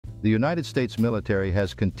The United States military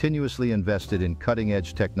has continuously invested in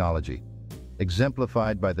cutting-edge technology,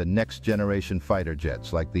 exemplified by the next-generation fighter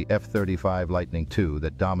jets like the F-35 Lightning II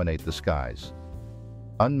that dominate the skies.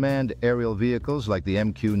 Unmanned aerial vehicles like the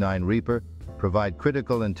MQ-9 Reaper provide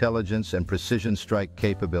critical intelligence and precision strike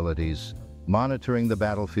capabilities, monitoring the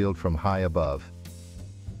battlefield from high above.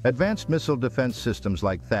 Advanced missile defense systems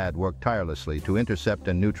like THAAD work tirelessly to intercept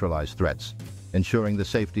and neutralize threats, ensuring the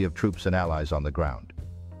safety of troops and allies on the ground.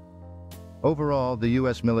 Overall, the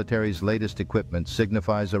U.S. military's latest equipment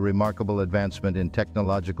signifies a remarkable advancement in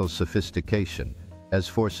technological sophistication as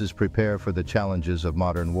forces prepare for the challenges of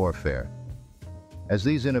modern warfare. As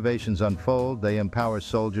these innovations unfold, they empower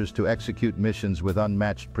soldiers to execute missions with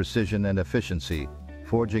unmatched precision and efficiency,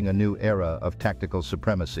 forging a new era of tactical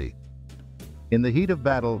supremacy. In the heat of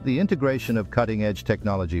battle, the integration of cutting-edge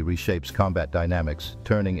technology reshapes combat dynamics,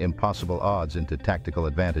 turning impossible odds into tactical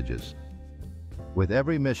advantages. With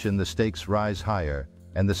every mission, the stakes rise higher,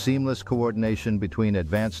 and the seamless coordination between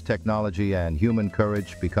advanced technology and human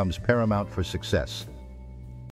courage becomes paramount for success.